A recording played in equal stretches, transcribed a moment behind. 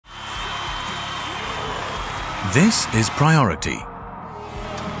This is priority.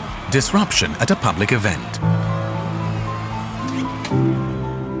 Disruption at a public event.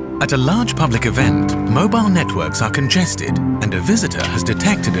 At a large public event, mobile networks are congested and a visitor has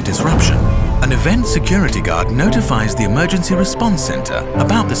detected a disruption. An event security guard notifies the emergency response center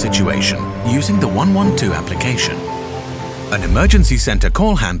about the situation using the 112 application. An emergency center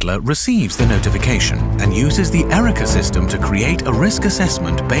call handler receives the notification and uses the Erica system to create a risk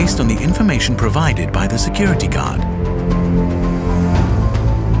assessment based on the information provided by the security guard.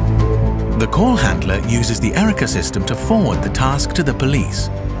 The call handler uses the Erica system to forward the task to the police.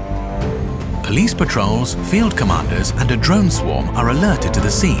 Police patrols, field commanders and a drone swarm are alerted to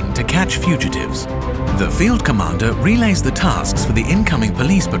the scene to catch fugitives. The field commander relays the tasks for the incoming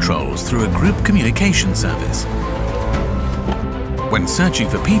police patrols through a group communication service. When searching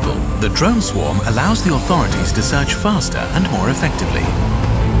for people, the drone swarm allows the authorities to search faster and more effectively.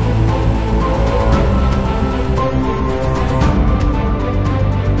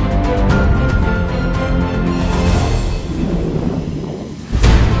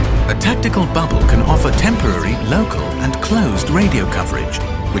 A tactical bubble can offer temporary, local and closed radio coverage,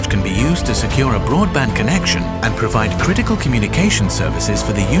 which can be used to secure a broadband connection and provide critical communication services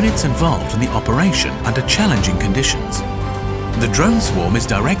for the units involved in the operation under challenging conditions. The drone swarm is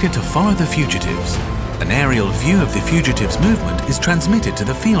directed to follow the fugitives. An aerial view of the fugitives' movement is transmitted to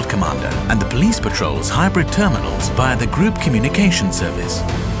the field commander and the police patrol's hybrid terminals via the group communication service.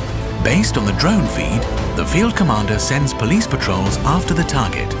 Based on the drone feed, the field commander sends police patrols after the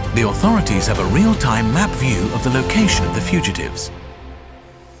target. The authorities have a real-time map view of the location of the fugitives.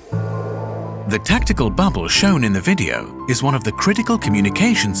 The tactical bubble shown in the video is one of the critical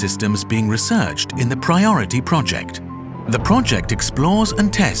communication systems being researched in the Priority project. The project explores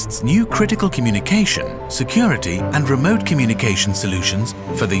and tests new critical communication, security and remote communication solutions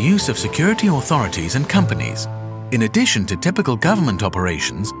for the use of security authorities and companies. In addition to typical government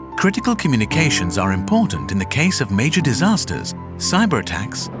operations, critical communications are important in the case of major disasters, cyber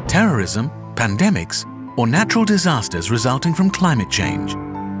attacks, terrorism, pandemics, or natural disasters resulting from climate change.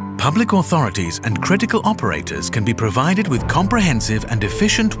 Public authorities and critical operators can be provided with comprehensive and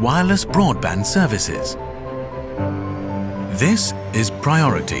efficient wireless broadband services. This is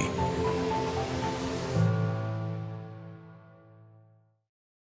Priority.